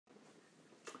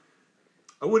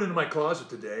I went into my closet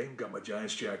today, got my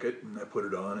Giants jacket, and I put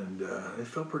it on, and it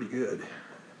felt pretty good.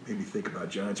 It made me think about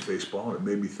Giants baseball, and it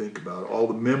made me think about all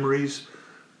the memories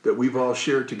that we've all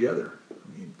shared together.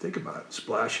 I mean, think about it.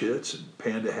 Splash hits and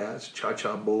panda hats,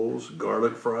 cha-cha bowls,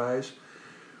 garlic fries.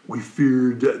 We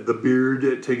feared the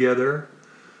beard together.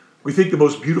 We think the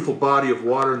most beautiful body of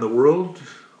water in the world,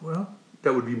 well,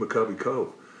 that would be McCovey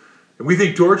Cove. And we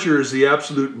think torture is the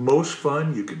absolute most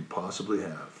fun you can possibly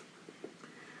have.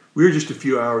 We were just a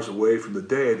few hours away from the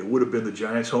day that would have been the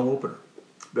Giants' home opener.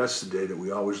 That's the day that we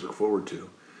always look forward to.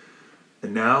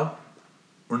 And now,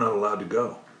 we're not allowed to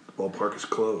go. The ballpark is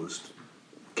closed.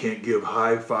 Can't give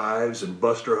high fives and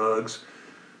buster hugs.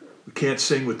 We can't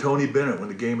sing with Tony Bennett when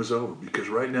the game is over, because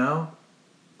right now,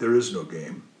 there is no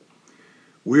game.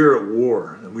 We are at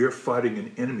war, and we are fighting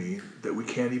an enemy that we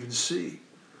can't even see.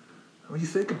 When you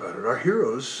think about it, our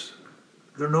heroes,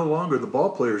 they're no longer the ball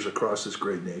players across this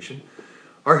great nation.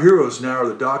 Our heroes now are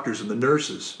the doctors and the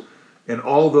nurses and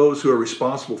all those who are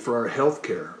responsible for our health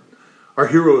care. Our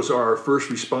heroes are our first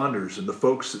responders and the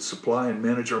folks that supply and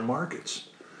manage our markets.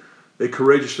 They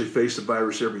courageously face the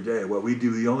virus every day while we do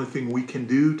the only thing we can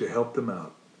do to help them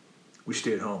out. We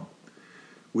stay at home.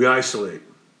 We isolate.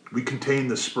 We contain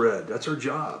the spread. That's our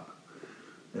job.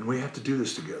 And we have to do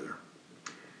this together.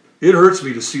 It hurts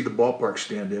me to see the ballpark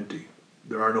stand empty.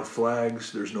 There are no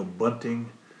flags. There's no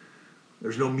bunting.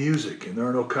 There's no music, and there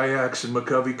are no kayaks in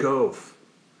McCovey Cove.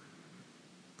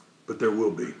 But there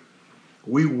will be.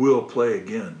 We will play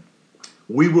again.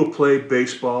 We will play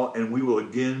baseball, and we will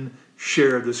again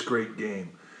share this great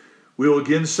game. We will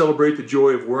again celebrate the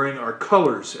joy of wearing our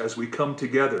colors as we come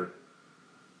together.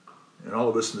 And all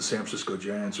of us in the San Francisco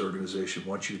Giants organization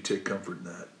want you to take comfort in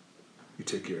that. You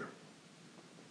take care.